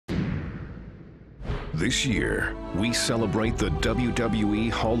This year, we celebrate the WWE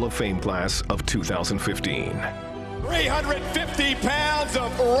Hall of Fame class of 2015. 350 pounds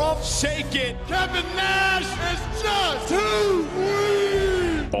of rope shaking. Kevin Nash is just too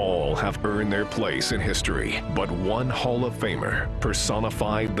weak. All have earned their place in history, but one Hall of Famer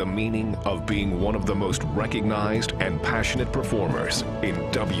personified the meaning of being one of the most recognized and passionate performers in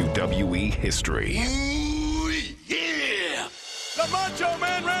WWE history. Ooh, yeah! The Macho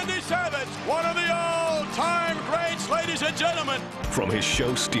Man Randy Savage, one of the all-time greats, ladies and gentlemen. From his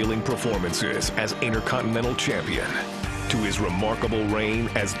show-stealing performances as Intercontinental Champion to his remarkable reign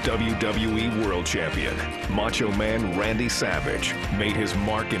as WWE World Champion, Macho Man Randy Savage made his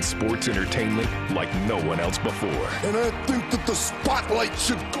mark in sports entertainment like no one else before. And I think that the spotlight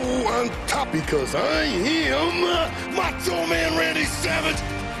should go on top because I am Macho Man Randy Savage.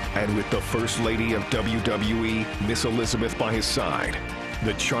 And with the First Lady of WWE, Miss Elizabeth, by his side,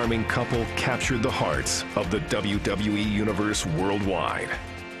 the charming couple captured the hearts of the WWE Universe worldwide.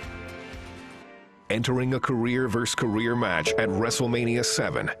 Entering a career versus career match at WrestleMania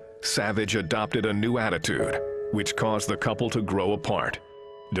 7, Savage adopted a new attitude, which caused the couple to grow apart.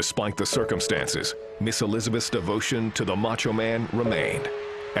 Despite the circumstances, Miss Elizabeth's devotion to the Macho Man remained.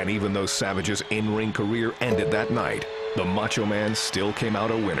 And even though Savage's in-ring career ended that night, the Macho Man still came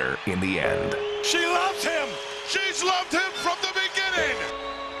out a winner in the end. She loves him. She's loved him from the beginning.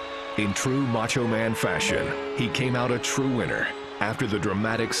 In true Macho Man fashion, he came out a true winner. After the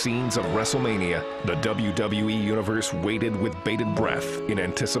dramatic scenes of WrestleMania, the WWE Universe waited with bated breath in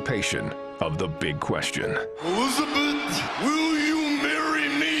anticipation of the big question. Elizabeth, will you marry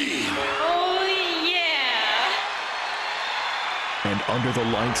me? Oh, yeah! And under the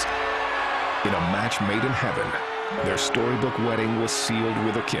lights, in a match made in heaven, their storybook wedding was sealed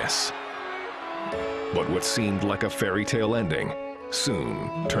with a kiss. But what seemed like a fairy tale ending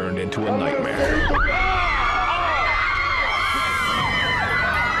soon turned into a nightmare.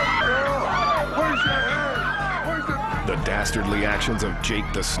 The dastardly actions of Jake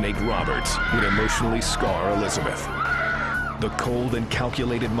the Snake Roberts would emotionally scar Elizabeth. The cold and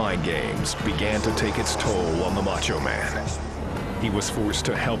calculated mind games began to take its toll on the Macho Man. He was forced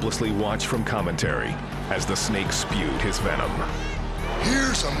to helplessly watch from commentary as the snake spewed his venom.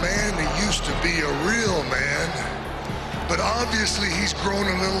 Here's a man who used to be a real man, but obviously he's grown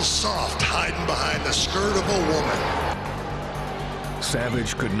a little soft hiding behind the skirt of a woman.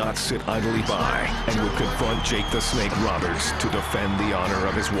 Savage could not sit idly by and would confront Jake the Snake Roberts to defend the honor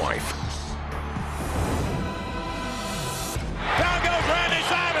of his wife. Down goes Randy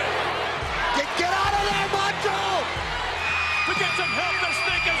Savage. Get out of there, Macho! To get some help, the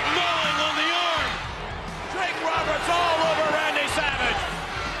snake is gnawing on the arm. Jake Roberts all over Randy Savage.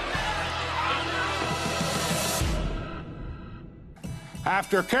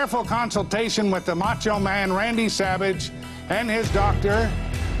 After careful consultation with the Macho Man Randy Savage and his doctor,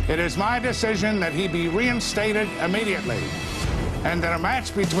 it is my decision that he be reinstated immediately and that a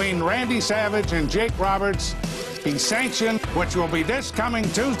match between Randy Savage and Jake Roberts be sanctioned, which will be this coming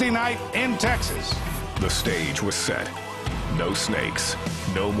Tuesday night in Texas. The stage was set. No snakes,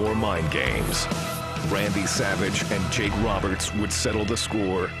 no more mind games. Randy Savage and Jake Roberts would settle the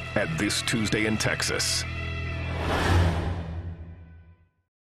score at this Tuesday in Texas.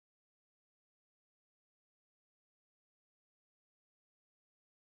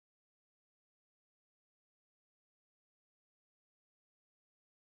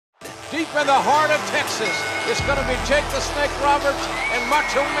 Deep in the heart of Texas, it's going to be Jake the Snake Roberts and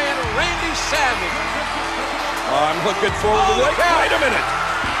Macho Man Randy Savage. I'm looking forward to this. Wait a minute.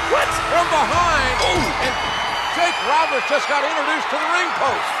 What? From behind. Oh. And Jake Roberts just got introduced to the ring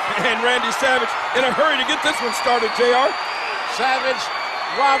post. And Randy Savage in a hurry to get this one started, JR. Savage,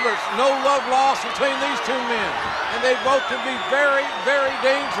 Roberts, no love lost between these two men. And they both can be very, very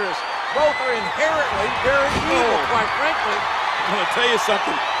dangerous. Both are inherently very evil, quite frankly. I'm going to tell you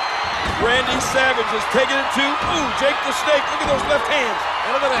something. Randy Savage is taking it to, Jake the Snake. Look at those left hands.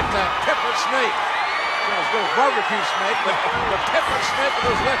 And look at that peppered snake. You know, it's a barbecue snake, but the peppered snake with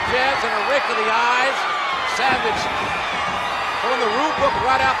those left jabs and a rake of the eyes. Savage throwing the rule book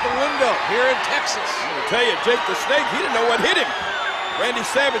right out the window here in Texas. I'm going to tell you, Jake the Snake, he didn't know what hit him. Randy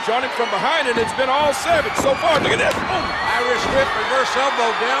Savage on him from behind, and it's been all Savage so far. Look at this. Irish whip, reverse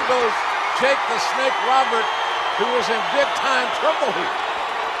elbow. Down goes Jake the Snake Robert, who was in big-time trouble here.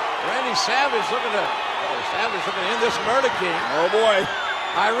 Randy Savage looking to end this murder king. Oh, boy.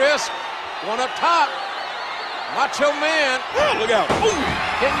 High risk. One up top. Macho Man. Oh, look out.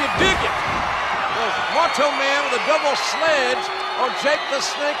 Can you dig it? Macho Man with a double sledge on Jake the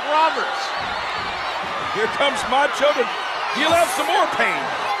Snake Roberts. Here comes Macho to deal out some more pain.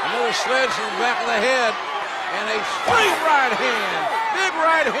 Another the sledge to the back of the head. And a straight right hand. Big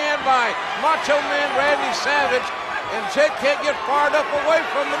right hand by Macho Man Randy Savage. And Jake can't get fired up away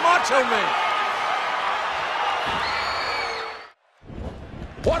from the Macho Man.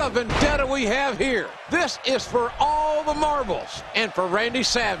 What a vendetta we have here. This is for all the marbles. And for Randy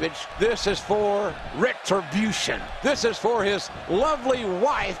Savage, this is for retribution. This is for his lovely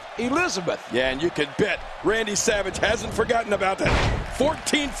wife, Elizabeth. Yeah, and you can bet Randy Savage hasn't forgotten about that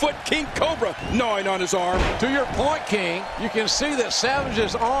 14-foot King Cobra gnawing on his arm. To your point, King, you can see that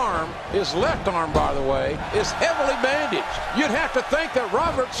Savage's arm, his left arm, by the way, is heavily bandaged. You'd have to think that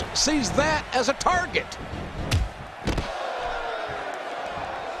Roberts sees that as a target.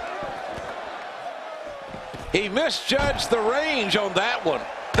 He misjudged the range on that one.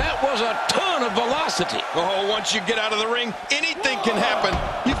 That was a ton of velocity. Oh, once you get out of the ring, anything can happen.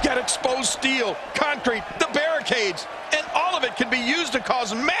 You've got exposed steel, concrete, the barricades, and all of it can be used to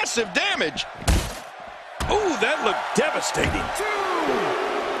cause massive damage. Ooh, that looked devastating.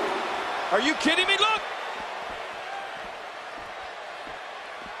 Are you kidding me? Look.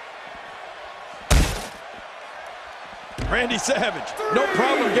 Randy Savage, no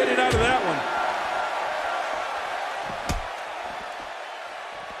problem getting out of that one.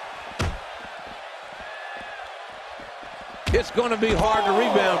 It's going to be hard to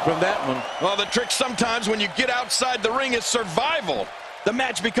rebound from that one. Well, the trick sometimes when you get outside the ring is survival. The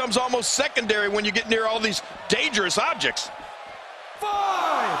match becomes almost secondary when you get near all these dangerous objects.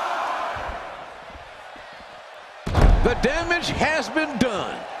 5. The damage has been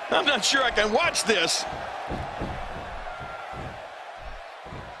done. I'm not sure I can watch this.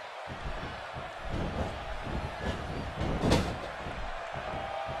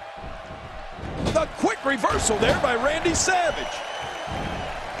 The quick reversal there by Randy Savage.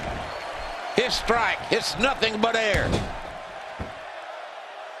 His strike hits nothing but air.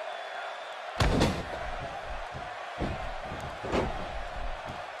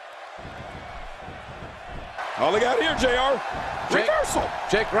 All they got here, JR. Reversal.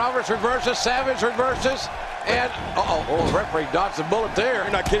 Jake Roberts reverses, Savage reverses, and the referee dodged the bullet there.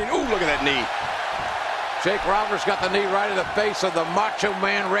 You're not kidding. Ooh, look at that knee. Jake Roberts got the knee right in the face of the Macho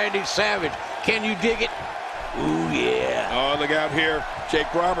Man Randy Savage. Can you dig it? Ooh, yeah. Oh, look out here.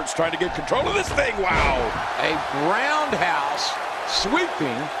 Jake Roberts trying to get control of this thing. Wow. A roundhouse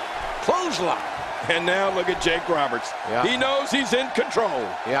sweeping clothesline. And now look at Jake Roberts. Yeah. He knows he's in control.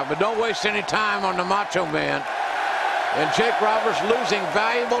 Yeah, but don't waste any time on the Macho Man. And Jake Roberts losing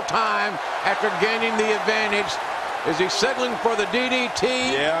valuable time after gaining the advantage. Is he settling for the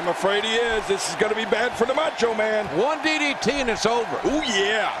DDT? Yeah, I'm afraid he is. This is going to be bad for the Macho Man. One DDT and it's over. Ooh,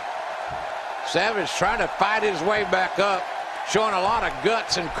 yeah. Savage trying to fight his way back up, showing a lot of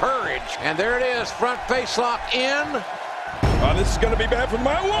guts and courage. And there it is, front face lock in. Oh, this is going to be bad for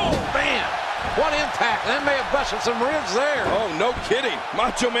my wall. Bam! What impact. That may have busted some ribs there. Oh, no kidding.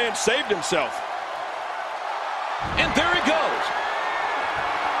 Macho Man saved himself. And there he goes.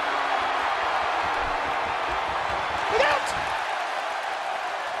 Look out!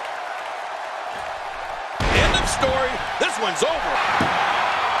 End of story. This one's over.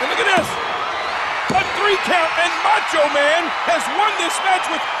 And look at this. A 3 count, and Macho Man has won this match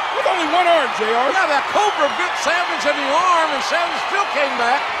with only one arm, JR. Yeah, that Cobra bit Savage in the arm, and Savage still came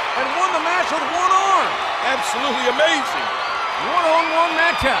back and won the match with one arm. Absolutely amazing. One-on-one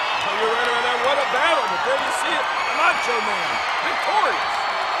matchup. Oh, you're right about that. What a battle, but there you see it. The Macho Man, victorious.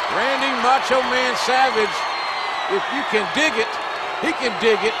 Randy Macho Man Savage, if you can dig it, he can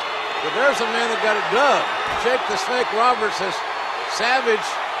dig it. But there's a man that got it dug. Jake the Snake Roberts says, Savage.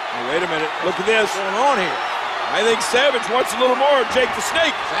 Hey, wait a minute. Look at this. What's going on here? I think Savage wants a little more of Jake the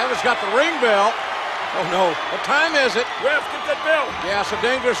Snake. Savage got the ring bell. Oh, no. What time is it? Ref, get that bell. Yeah, it's a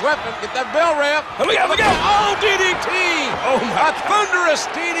dangerous weapon. Get that bell, ref. Oh, look out, look out. Oh, DDT. Oh, my A thunderous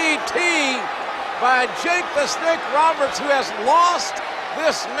DDT by Jake the Snake Roberts, who has lost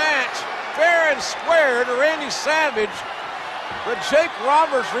this match fair and square to Randy Savage. But Jake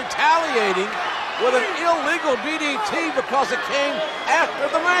Roberts retaliating with an illegal DDT because it came after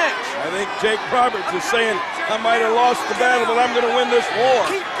the match. I think Jake Roberts is saying, I might have lost the battle, but I'm going to win this war.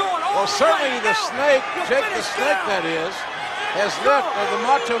 Well, certainly the Snake, Jake the Snake that is, has left the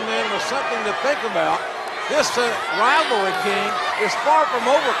Macho Man with something to think about. This rivalry, King, is far from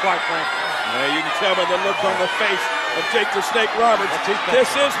over, quite frankly. Yeah, you can tell by the look on the face of Jake the Snake Roberts. This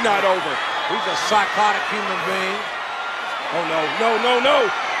is not over. He's a psychotic human being. Oh, no, no, no, no.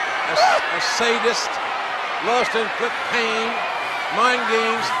 A sadist, lust and inflict pain, mind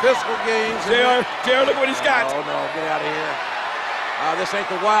games, physical games. JR, look what he's got. Oh, no, get out of here. This ain't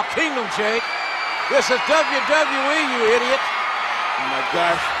the Wild Kingdom, Jake. This is WWE, you idiot. Oh, my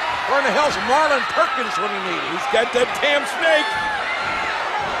gosh. Where in the hell's Marlon Perkins when you need him? He's got that damn snake.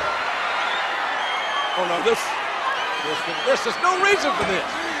 Oh no, there's no reason for this.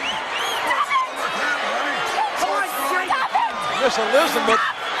 Miss Elizabeth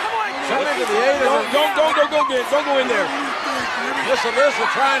coming to the aid of Don't go in there. Miss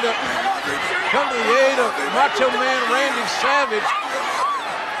Elizabeth trying to come to the aid of Macho Man Randy Savage.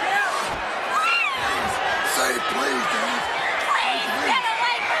 Say please, Dave.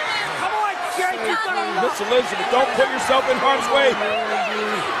 Miss Elizabeth, don't put yourself in harm's way.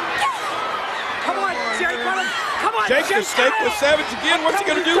 Come on, Jake. Come on, Jake the Snake with Savage again. What's he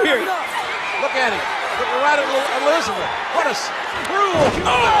going to do here? Look at him. Looking right at Elizabeth. What a cruel human.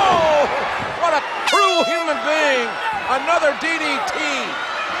 Oh! What a cruel human being. Another DDT.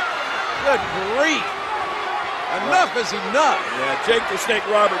 Good grief. Enough is enough. Yeah, Jake the Snake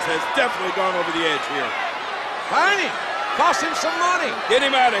Roberts has definitely gone over the edge here. Find him. Cost him some money. Get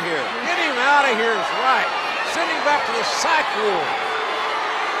him out of here. Get him out of here is right. Send him back to the psych ward.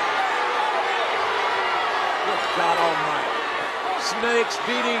 Good God Almighty. Snakes,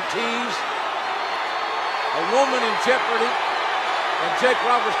 DDTs. A woman in jeopardy. And Jake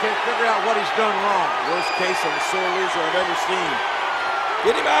Roberts can't figure out what he's done wrong. Worst case of a sore loser I've ever seen.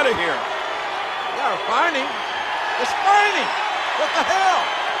 Get him out of here. You gotta find him. Let's find him. What the hell?